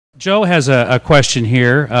Joe has a question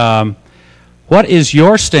here. What is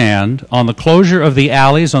your stand on the closure of the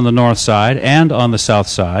alleys on the north side and on the south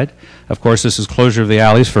side? Of course, this is closure of the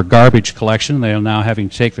alleys for garbage collection. They are now having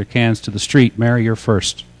to take their cans to the street. Mary, you're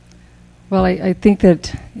first. Well, I think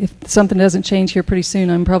that if something doesn't change here pretty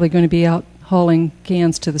soon, I'm probably going to be out hauling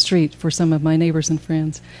cans to the street for some of my neighbors and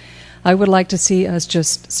friends. I would like to see us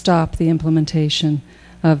just stop the implementation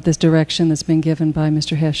of this direction that's been given by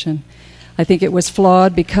Mr. Hession. I think it was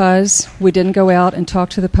flawed because we didn't go out and talk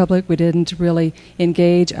to the public. We didn't really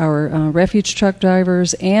engage our refuge truck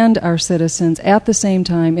drivers and our citizens at the same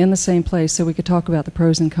time in the same place so we could talk about the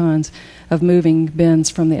pros and cons of moving bins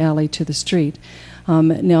from the alley to the street.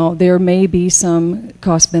 Now, there may be some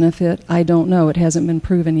cost benefit. I don't know. It hasn't been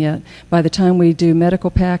proven yet. By the time we do medical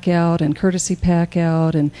pack out and courtesy pack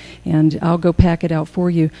out, and I'll go pack it out for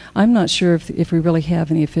you, I'm not sure if we really have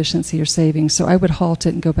any efficiency or savings. So I would halt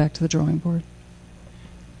it and go back to the drawing board.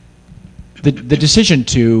 The decision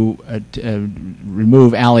to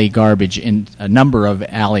remove alley garbage in a number of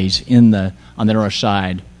alleys on the north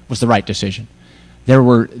side was the right decision.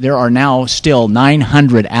 There are now still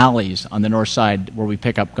 900 alleys on the north side where we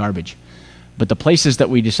pick up garbage, but the places that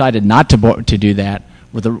we decided not to do that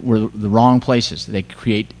were the wrong places. They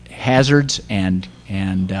create hazards and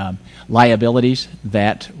liabilities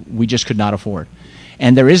that we just could not afford.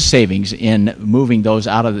 And there is savings in moving those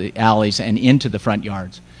out of the alleys and into the front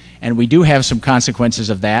yards. And we do have some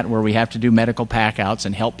consequences of that where we have to do medical pack-outs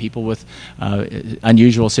and help people with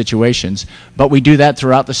unusual situations. But we do that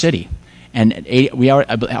throughout the city. And we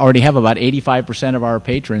already have about 85% of our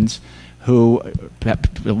patrons who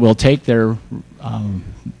will take their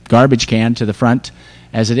garbage can to the front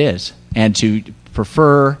as it is. And to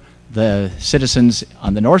prefer the citizens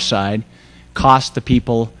on the north side cost the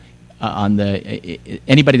people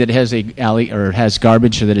anybody that has a alley or has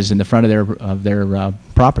garbage that is in the front of their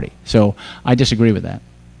property. So I disagree with that.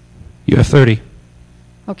 You have 30.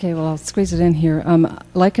 Okay, well, I'll squeeze it in here.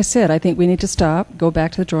 Like I said, I think we need to stop, go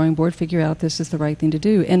back to the drawing board, figure out this is the right thing to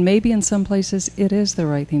do. And maybe in some places it is the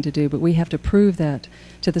right thing to do, but we have to prove that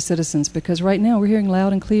to the citizens because right now we're hearing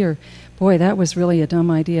loud and clear, boy, that was really a dumb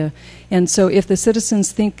idea. And so if the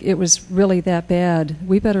citizens think it was really that bad,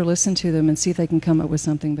 we better listen to them and see if they can come up with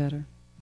something better.